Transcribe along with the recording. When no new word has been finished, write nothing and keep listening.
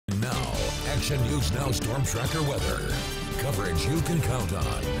Action News Now Storm Tracker weather. Coverage you can count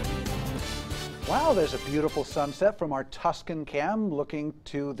on. Wow, there's a beautiful sunset from our Tuscan cam looking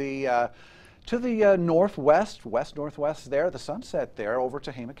to the northwest, west-northwest there, the sunset there over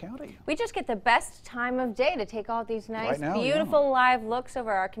Tehama County. We just get the best time of day to take all these nice, Right now, beautiful live looks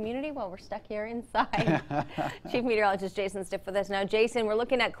over our community while we're stuck here inside. Chief Meteorologist Jason Stiff with us now. Jason, we're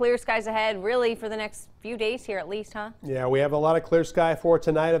looking at clear skies ahead really for the next few days here at least, huh? Yeah, we have a lot of clear sky for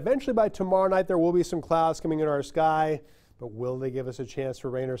tonight. Eventually by tomorrow night there will be some clouds coming into our sky. But will they give us a chance for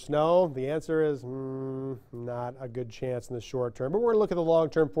rain or snow? The answer is not a good chance in the short term. But we're going to look at the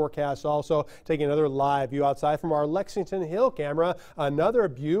long-term forecast also, taking another live view outside from our Lexington Hill camera. Another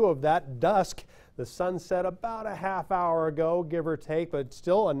view of that dusk. The sun set about a half hour ago, give or take, but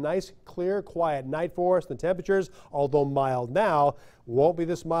still a nice, clear, quiet night for us. The temperatures, although mild now, won't be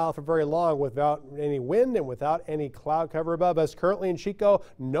this mild for very long without any wind and without any cloud cover above us. Currently in Chico,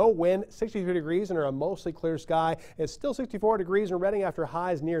 no wind, 63 degrees under a mostly clear sky. It's still 64 degrees in Redding after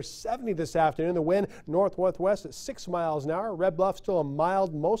highs near 70 this afternoon. The wind north-northwest at 6 miles an hour. Red Bluff still a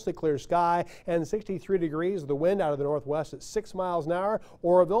mild, mostly clear sky and 63 degrees. The wind out of the northwest at 6 miles an hour.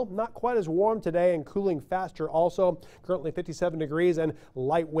 Oroville, not quite as warm today and cooling faster also. Currently 57 degrees and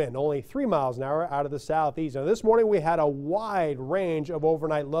light wind, only 3 miles an hour out of the southeast. Now this morning we had a wide range of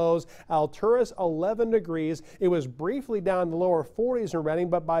overnight lows. Alturas 11 degrees. It was briefly down in the lower 40s in Redding,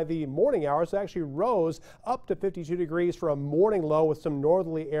 but by the morning hours it actually rose up to 52 degrees for a morning low with some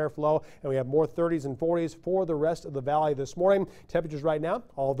northerly airflow, and we have more 30s and 40s for the rest of the valley this morning. Temperatures right now,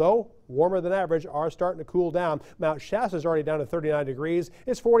 although warmer than average, are starting to cool down. Mount Shasta is already down to 39 degrees.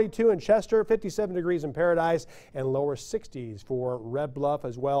 It's 42 in Chester, 57 degrees in Paradise, and lower 60s for Red Bluff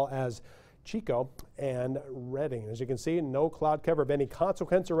as well as Chico and Redding. As you can see, no cloud cover of any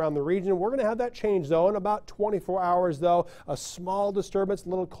consequence around the region. We're going to have that change though in about 24 hours though. A small disturbance, a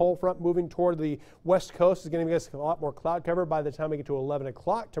little cold front moving toward the west coast is going to give us a lot more cloud cover by the time we get to 11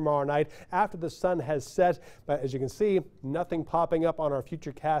 o'clock tomorrow night after the sun has set. But as you can see, nothing popping up on our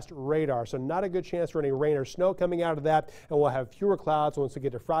futurecast radar. So not a good chance for any rain or snow coming out of that. And we'll have fewer clouds once we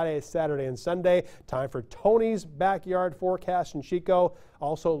get to Friday, Saturday, and Sunday. Time for Tony's backyard forecast in Chico.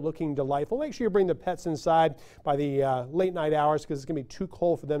 Also looking delightful. Make sure you bring the pets inside by the late night hours because it's going to be too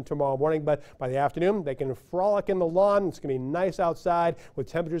cold for them tomorrow morning. But by the afternoon, they can frolic in the lawn. It's going to be nice outside with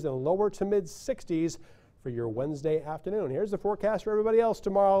temperatures in the lower to mid 60s for your Wednesday afternoon. Here's the forecast for everybody else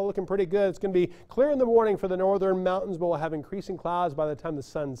tomorrow. Looking pretty good. It's going to be clear in the morning for the northern mountains, but we'll have increasing clouds by the time the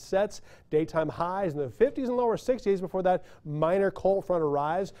sun sets. Daytime highs in the 50s and lower 60s before that minor cold front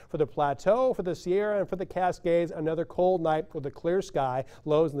arrives. For the plateau, for the Sierra, and for the Cascades, another cold night with a clear sky.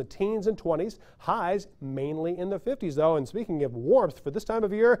 Lows in the teens and 20s. Highs mainly in the 50s, though. And speaking of warmth, for this time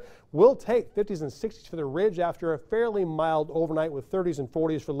of year, we'll take 50s and 60s for the ridge after a fairly mild overnight with 30s and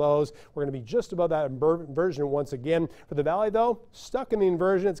 40s for lows. We're going to be just above that inversion once again. For the valley though, stuck in the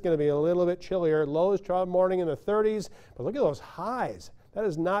inversion, it's going to be a little bit chillier. Lows tomorrow morning in the 30s, but look at those highs. That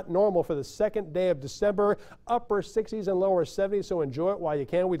is not normal for the second day of December. Upper 60s and lower 70s, so enjoy it while you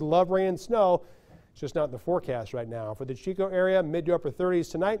can. We'd love rain and snow. It's just not in the forecast right now. For the Chico area, mid to upper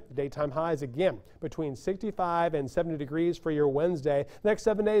 30s tonight. Daytime highs again between 65 and 70 degrees for your Wednesday. Next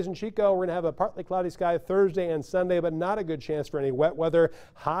 7 days in Chico, we're going to have a partly cloudy sky Thursday and Sunday, but not a good chance for any wet weather.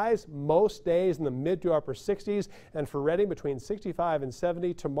 Highs most days in the mid to upper 60s, and for Redding between 65 and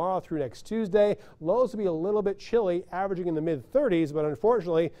 70 tomorrow through next Tuesday. Lows will be a little bit chilly, averaging in the mid 30s, but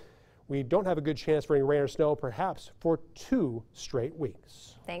unfortunately, we don't have a good chance for any rain or snow, perhaps for 2 straight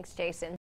weeks. Thanks, Jason.